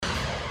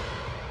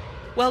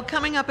Well,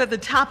 coming up at the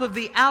top of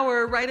the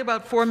hour, right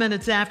about 4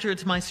 minutes after,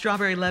 it's my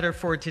strawberry letter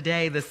for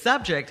today. The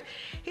subject,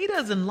 he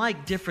doesn't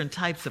like different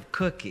types of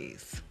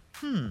cookies.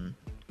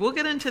 We'll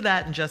get into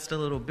that in just a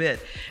little bit.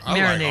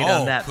 Marinate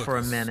on that for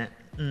a minute.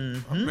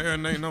 I'm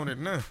marinating on it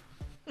now.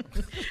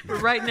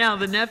 But right now,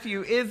 the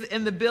nephew is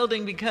in the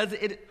building because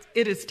it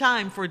is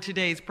time for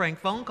today's prank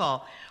phone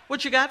call.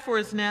 What you got for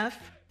us, Neff?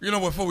 You know,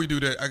 before we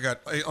do that,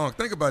 hey,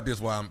 think about this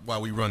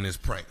while we run this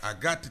prank. I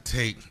got to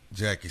take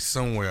Jackie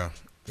somewhere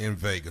in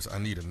Vegas. I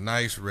need a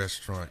nice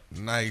restaurant,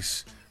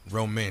 nice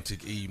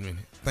romantic evening.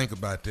 Think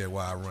about that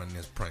while I run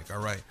this prank,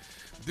 all right?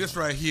 This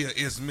right here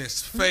is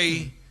Miss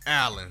Faye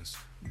Allen's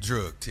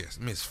drug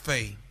test. Miss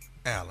Faye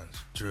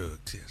Allen's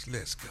drug test.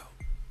 Let's go.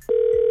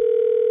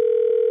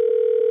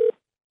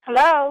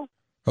 Hello,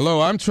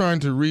 Hello, I'm trying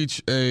to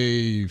reach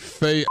a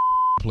Faye,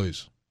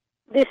 please.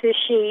 this is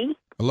she.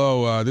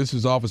 Hello, this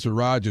is Officer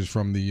Rogers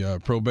from the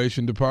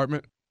probation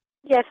department.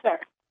 Yes, sir.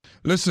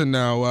 Listen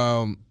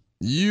now,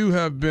 you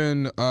have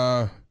been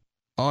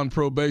on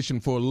probation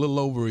for a little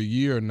over a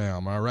year now.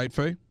 Am I right,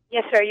 Faye?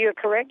 Yes, sir, you're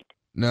correct.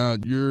 Now,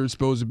 you're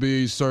supposed to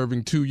be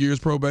serving 2 years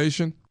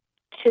probation?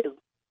 2.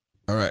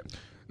 All right.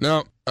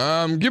 Now,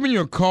 I'm giving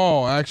you a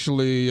call,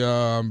 actually.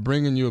 I'm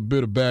bringing you a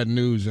bit of bad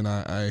news, and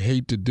I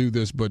hate to do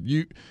this, but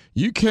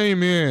you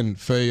came in,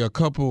 Faye, a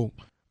couple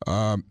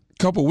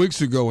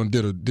weeks ago and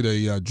did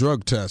a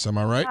drug test. Am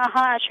I right?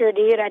 I sure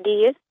did. I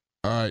did.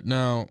 All right.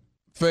 Now,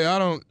 Faye,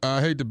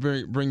 I hate to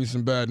bring you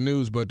some bad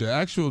news, but the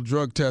actual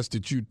drug test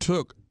that you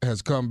took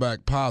has come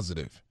back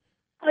positive.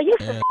 Oh, you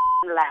a lie.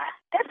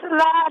 That's a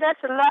lie.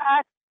 That's a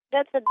lie.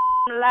 That's a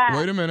lie.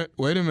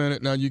 Wait a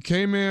minute. Now, you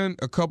came in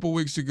a couple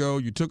weeks ago.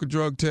 You took a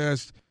drug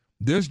test.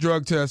 This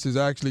drug test has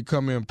actually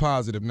come in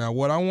positive. Now,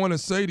 what I want to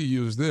say to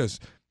you is this.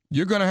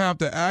 You're going to have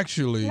to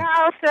actually...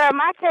 No, sir,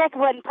 my test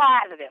wasn't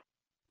positive.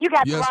 You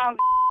got the wrong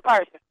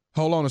person.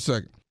 Hold on a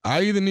second.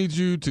 I either need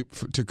you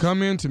to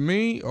come in to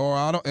me, or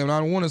I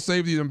don't want to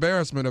save the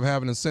embarrassment of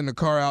having to send a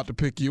car out to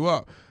pick you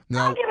up.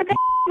 Now, I don't give a damn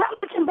how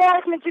much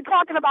embarrassment you're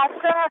talking about,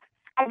 sir.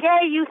 I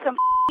gave you some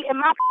and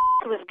my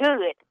was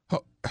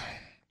good.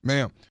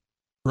 Ma'am,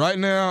 right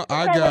now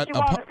I Say got what you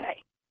want to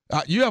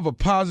say. you have a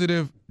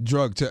positive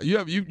drug test.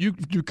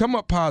 You come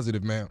up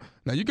positive, ma'am.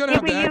 Now you're gonna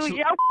have to actually.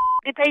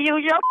 Did they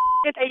use your?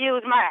 Did they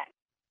use mine?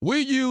 We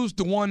used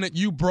the one that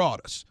you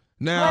brought us.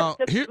 Now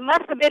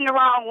must have been the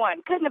wrong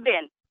one. Couldn't have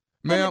been.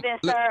 Ma'am,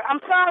 sir. I'm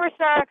sorry,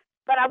 sir,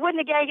 but I wouldn't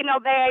have gave you no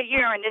bad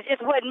urine. It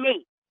just wasn't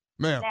me.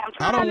 Ma'am,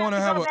 now, I don't want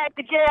to have go back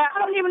to jail. I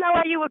don't even know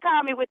why you would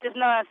call me with this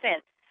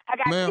nonsense. I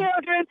got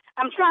children.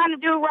 I'm trying to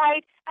do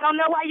right. I don't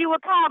know why you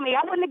would call me.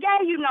 I wouldn't have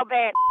gave you no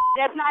bad.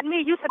 That's not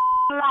me. You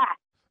a lie.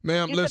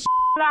 Ma'am, listen.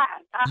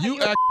 You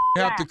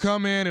have to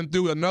come in and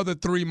do another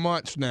 3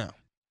 months now.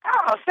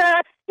 Oh,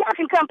 sir, y'all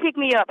can come pick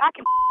me up. I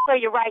can for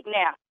you right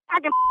now. I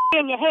can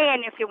in your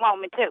hand if you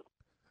want me to.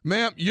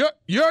 Ma'am,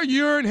 your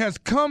urine has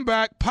come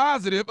back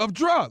positive of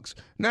drugs.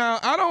 Now,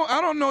 I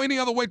don't know any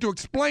other way to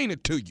explain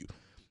it to you.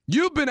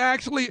 You've been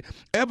actually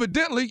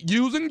evidently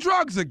using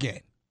drugs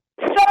again.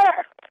 Sir,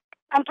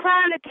 I'm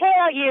trying to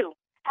tell you,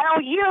 I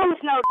don't use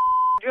no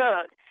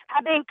drugs.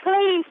 I've been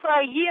clean for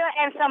a year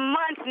and some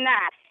months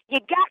now. You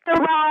got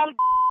the wrong.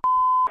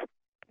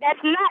 That's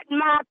not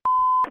my.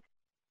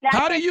 Now,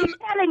 How do you?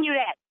 Telling you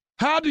that.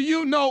 How do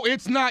you know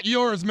it's not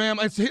yours, ma'am?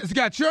 It's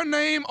got your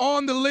name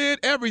on the lid,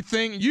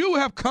 everything. You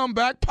have come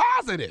back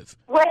positive.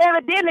 Well,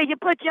 evidently you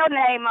put your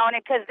name on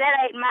it, because that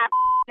ain't my.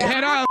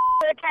 And I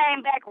would have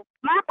came back.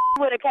 My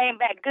would have came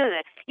back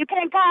good. You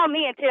can't call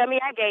me and tell me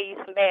I gave you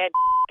some bad.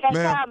 Can't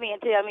call me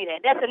and tell me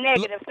that. That's a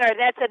negative, sir.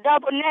 That's a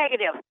double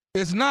negative.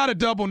 It's not a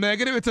double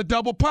negative. It's a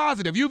double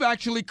positive. You've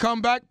actually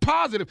come back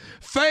positive.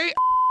 Faye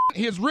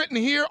is written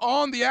here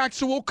on the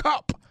actual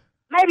cup.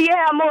 Maybe you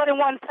have more than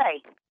one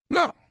Faye.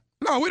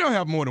 No, we don't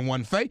have more than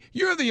one Faye.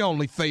 You're the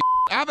only Faye.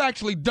 I've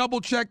actually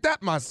double-checked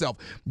that myself.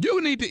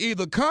 You need to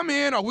either come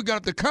in or we're going to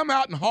have to come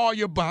out and haul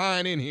your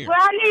behind in here. Well,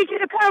 I need you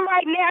to come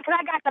right now because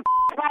I got the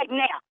right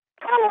now.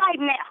 Come right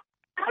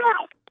now. Come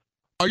on.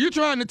 Are you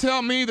trying to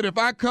tell me that if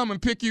I come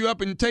and pick you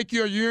up and take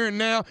your urine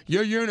now,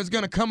 your urine is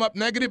going to come up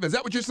negative? Is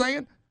that what you're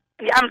saying?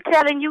 I'm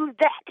telling you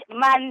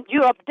that.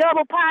 You're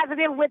double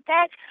positive with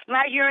that.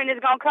 My urine is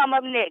going to come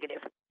up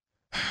negative.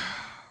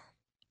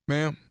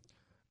 Ma'am,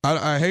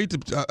 I hate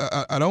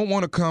to, I don't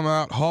want to come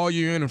out, haul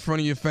you in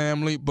front of your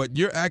family, but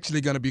you're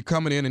actually going to be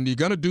coming in and you're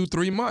going to do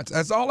 3 months.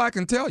 That's all I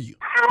can tell you.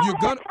 I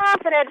don't have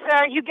confidence,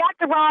 sir. You got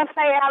the wrong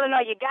Faye Allen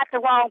or you got the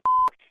wrong.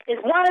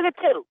 It's one of the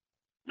two.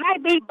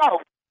 Might be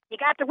both. You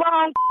got the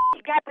wrong.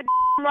 You got the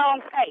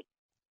wrong Faye.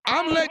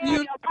 I'm letting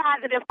you. No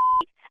positive.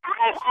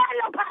 I ain't had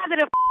no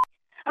positive.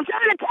 I'm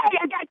trying to tell you,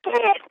 I got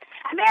kids.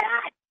 I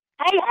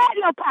ain't had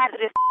no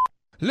positive.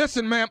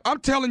 Listen, ma'am, I'm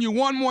telling you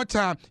one more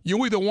time.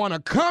 You either want to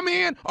come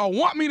in or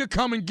want me to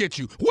come and get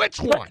you. Which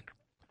one?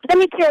 Let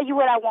me tell you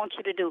what I want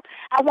you to do.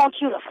 I want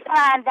you to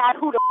find out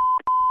who the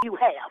you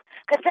have.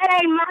 Because that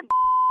ain't my.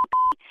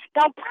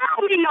 Don't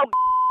call me no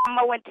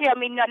more and tell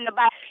me nothing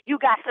about you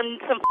got some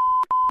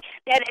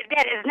that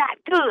is not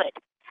good.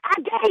 I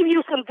gave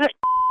you some good.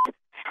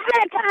 How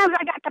many times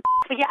I got to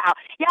for y'all.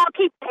 Y'all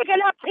keep picking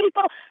up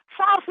people,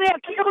 falsely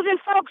accusing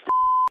folks.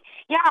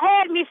 Y'all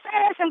had me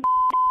fast and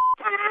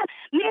time,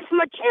 miss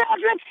my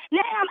children.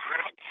 Now I'm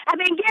hot. I've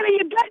been giving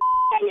you good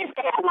and you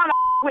still want to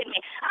with me.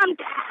 I'm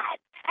tired.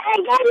 I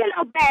ain't giving you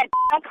no bad.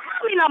 Don't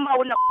call me no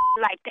more no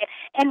like that.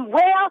 And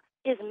where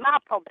is my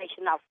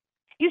probation officer?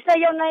 You say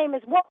your name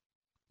is what?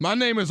 My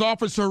name is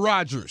Officer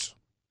Rogers.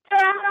 Sir,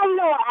 I don't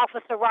know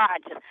Officer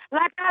Rogers.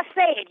 Like I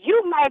said,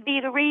 you might be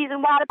the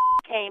reason why the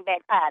came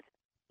back positive.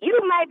 You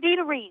might be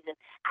the reason.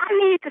 I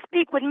need to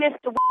speak with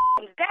Mr.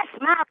 That's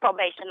my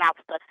probation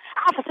officer.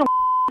 Officer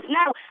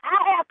no,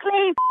 I have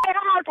clean at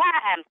all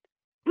times.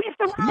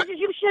 Mr. Rogers,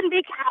 you shouldn't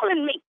be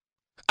calling me.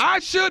 I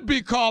should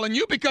be calling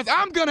you because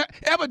I'm going to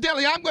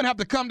have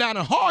to come down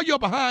and haul your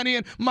behind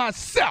in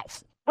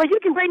myself. Well, you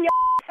can bring your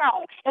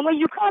on. And when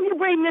you come, you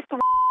bring Mr.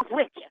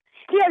 with you.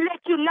 He'll let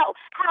you know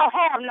I don't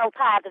have no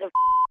positive.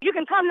 You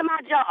can come to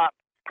my job.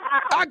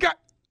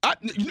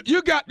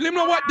 You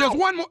know what?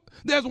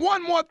 There's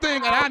one more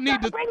thing that I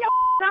need to. Bring your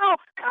on.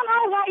 Come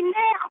on right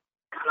now.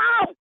 Come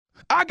on.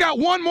 I got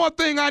one more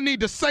thing I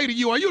need to say to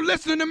you. Are you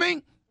listening to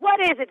me?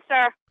 What is it,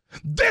 sir?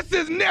 This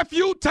is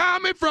Nephew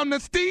Tommy from the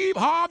Steve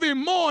Harvey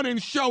Morning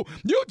Show.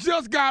 You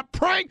just got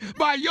pranked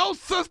by your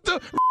sister,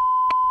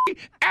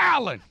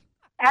 Allen.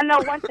 I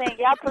know one thing.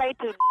 Y'all play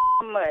too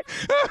much.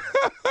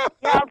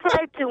 Y'all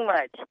play too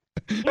much.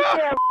 You tell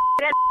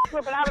that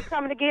whipping I was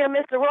coming to give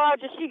Mr.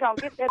 Rogers, she gonna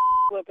get that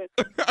whipping.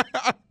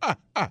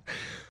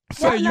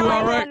 Say you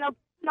all right?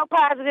 No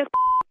positive.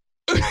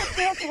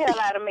 Scared the hell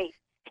out of me.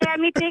 Had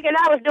me thinking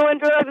I was doing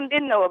drugs and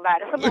didn't know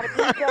about it. Somebody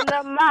didn't tell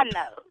nothing I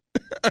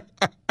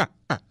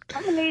know.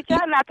 I'm gonna need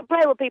y'all not to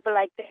play with people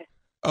like that.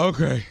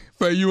 Okay.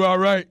 Faye, you all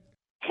right?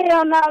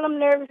 Hell no, I'm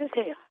nervous as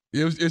hell.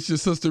 It's your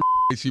sister.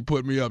 She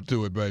put me up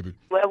to it, baby.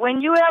 Well,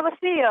 when you ever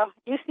see her,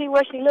 you see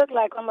what she look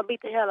like, I'm gonna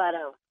beat the hell out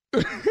of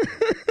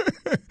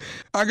her.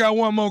 I got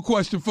one more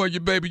question for you,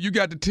 baby. You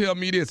got to tell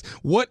me this.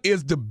 What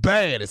is the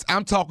baddest?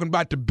 I'm talking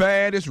about the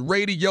baddest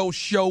radio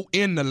show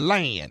in the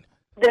land.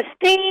 The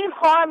Steve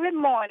Harvey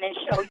Morning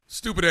Show.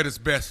 Stupid at its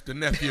best, the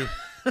nephew.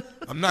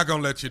 I'm not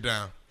going to let you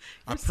down.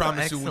 I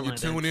promise you when you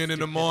tune in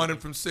the morning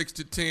from 6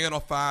 to 10 or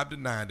 5 to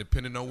 9,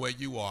 depending on where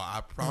you are,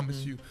 I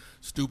promise you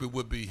Stupid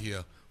will be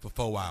here for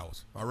 4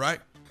 hours. All right?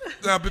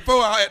 Now,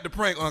 before I had the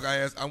prank, Uncle,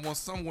 I want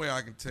somewhere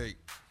I can take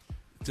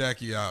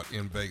Jackie out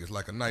in Vegas,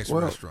 like a nice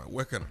restaurant.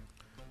 Where can I?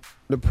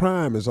 The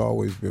Prime has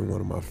always been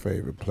one of my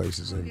favorite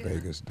places in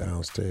Vegas,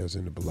 downstairs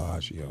in the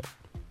Bellagio.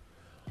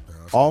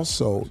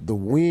 Also, the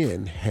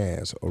Wynn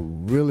has a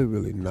really,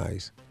 really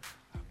nice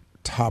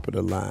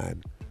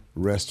top-of-the-line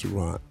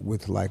restaurant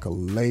with like a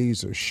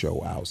laser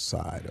show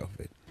outside of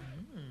it.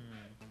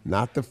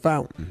 Not the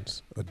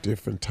fountains, a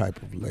different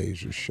type of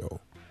laser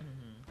show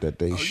that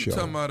they show. You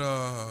talking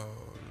about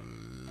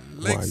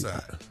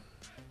Lakeside?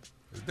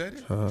 Is that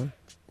it? Huh?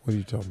 What are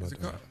you talking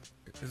about?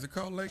 Is it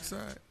called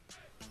Lakeside?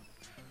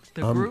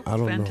 The group I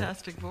don't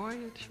Fantastic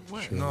Voyage?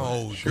 What? Sure.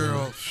 No,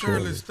 girl,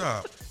 Shirley,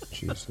 stop.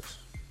 Jesus.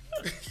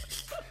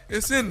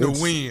 It's in the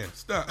wind.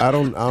 Stop. I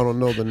don't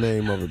know the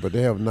name of it, but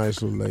they have a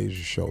nice little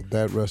laser show.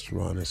 That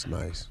restaurant is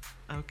nice.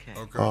 Okay.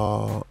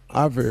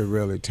 I very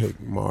rarely take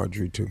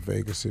Marjorie to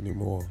Vegas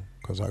anymore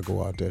because I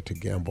go out there to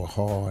gamble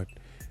hard,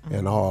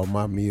 and all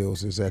my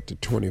meals is at the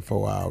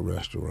 24-hour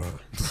restaurant.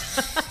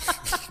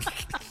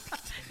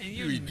 And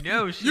you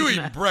know she's eating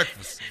not,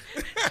 breakfast.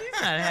 She's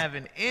not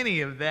having any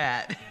of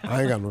that.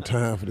 I ain't got no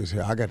time for this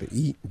here. I got to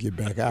eat and get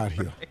back out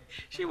here.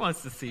 She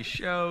wants to see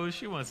shows.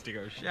 She wants to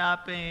go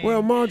shopping.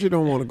 Well, Margie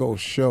don't want to go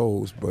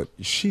shows, but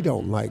she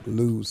don't like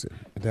losing.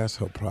 That's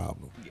her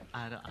problem.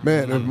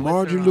 Man, if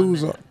Margie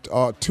lose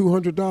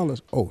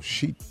 $200,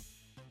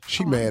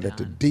 she mad at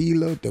the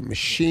dealer, the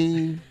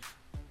machine.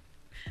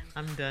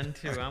 I'm done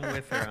too. I'm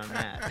with her on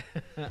that.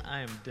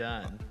 I am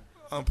done.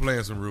 I'm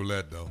playing some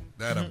roulette though.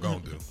 That I'm gonna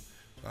do.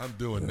 I'm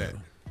doing that.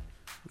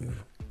 Yeah.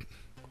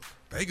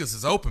 Vegas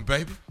is open,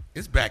 baby.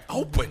 It's back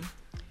open.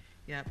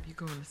 Yep, you're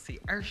going to see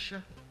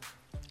Usher.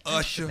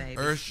 Usher.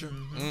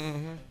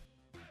 Mm-hmm.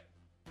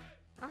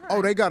 Right.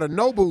 Oh, they got a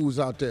no booze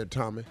out there,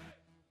 Tommy.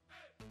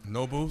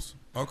 No booze?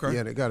 Okay.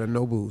 Yeah, they got a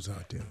no booze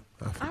out there.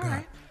 I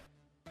forgot.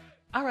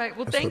 All right.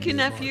 Well, thank you,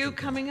 nephew.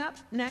 Coming up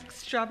next,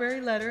 Strawberry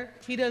Letter.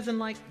 He doesn't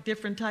like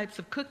different types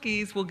of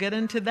cookies. We'll get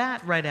into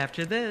that right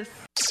after this.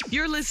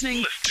 You're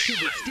listening to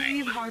the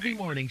Steve Harvey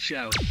Morning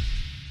Show.